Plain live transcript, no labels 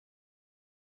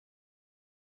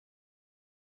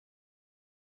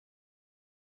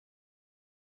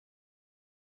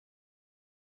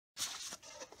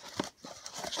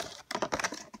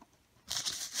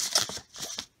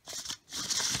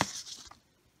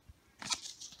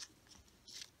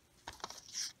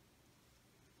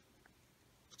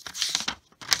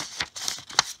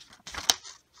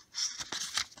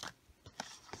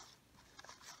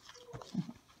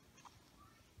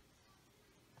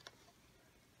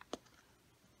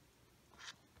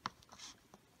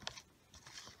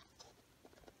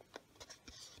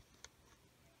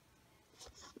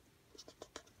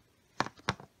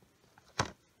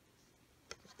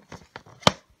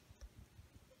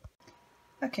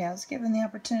Okay, I was given the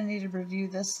opportunity to review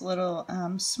this little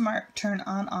smart turn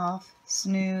on off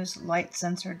snooze light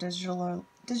sensor digital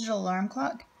alarm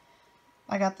clock.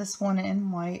 I got this one in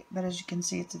white, but as you can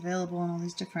see it's available in all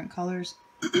these different colors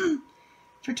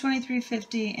for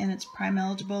 $23.50, and it's Prime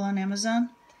eligible on Amazon.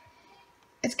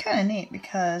 It's kind of neat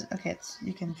because, okay,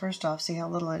 you can first off see how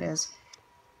little it is,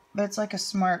 but it's like a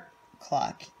smart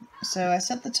clock. So I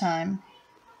set the time.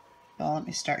 Well, let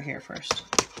me start here first.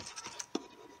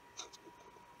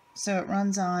 So it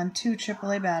runs on 2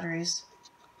 AAA batteries.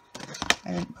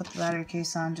 I didn't put the battery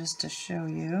case on just to show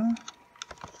you.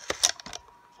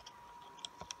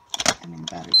 I mean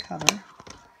battery cover.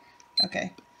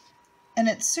 Okay. And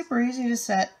it's super easy to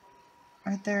set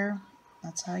right there.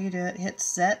 That's how you do it. Hit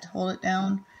set, hold it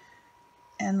down,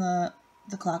 and the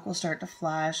clock will start to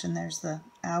flash, and there's the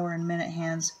hour and minute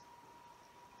hands.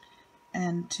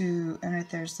 And right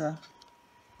there's the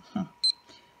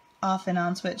off and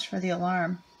on switch for the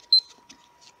alarm.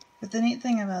 But the neat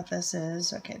thing about this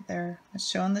is, okay, there, it's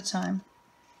showing the time.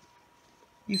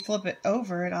 You flip it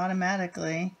over, it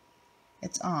automatically,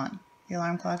 it's on. The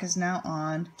alarm clock is now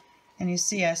on, and you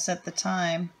see I set the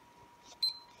time.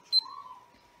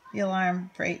 The alarm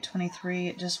for 8:23,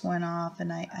 it just went off,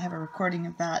 and I have a recording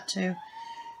of that too.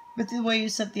 But the way you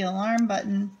set the alarm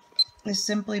button is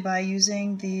simply by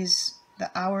using the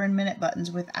hour and minute buttons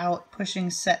without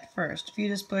pushing set first. If you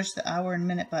just push the hour and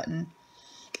minute button,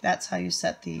 that's how you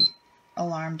set the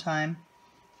alarm time.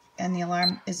 And the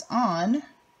alarm is on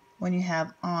when you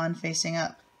have on facing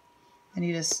up. And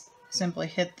you just simply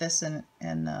hit this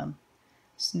and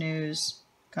snooze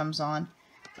comes on.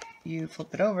 You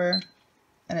flip it over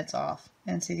and it's off.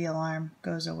 And see, the alarm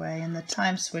goes away and the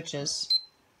time switches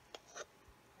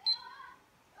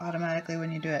automatically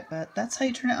when you do it. But that's how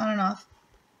you turn it on and off.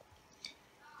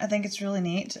 I think it's really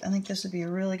neat. I think this would be a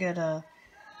really good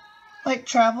like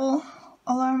travel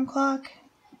alarm clock.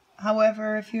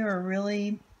 However, if you're a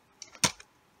really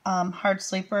hard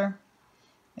sleeper,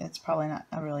 it's probably not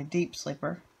a really deep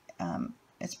sleeper.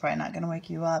 It's probably not going to wake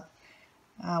you up.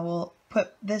 I will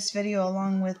put this video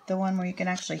along with the one where you can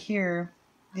actually hear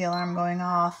the alarm going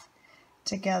off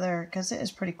together, because it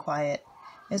is pretty quiet.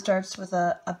 It starts with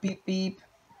a beep beep,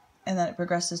 and then it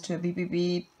progresses to a beep beep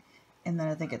beep, and then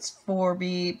I think it's 4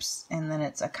 beeps, and then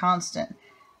it's a constant.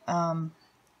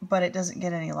 But it doesn't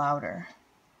get any louder.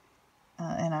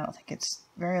 And I don't think it's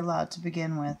very loud to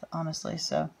begin with, honestly.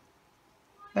 So,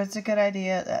 but it's a good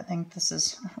idea. I think this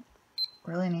is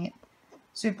really neat.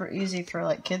 Super easy for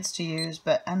like kids to use.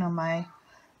 But I know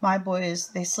my boys,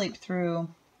 they sleep through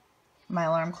my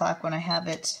alarm clock when I have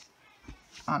it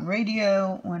on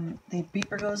radio. When the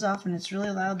beeper goes off and it's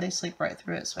really loud, they sleep right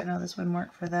through it. So I know this wouldn't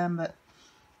work for them, but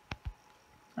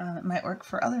it might work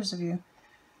for others of you.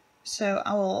 So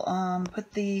I will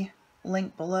put the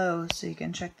link below so you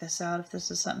can check this out if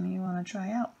this is something you want to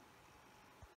try out.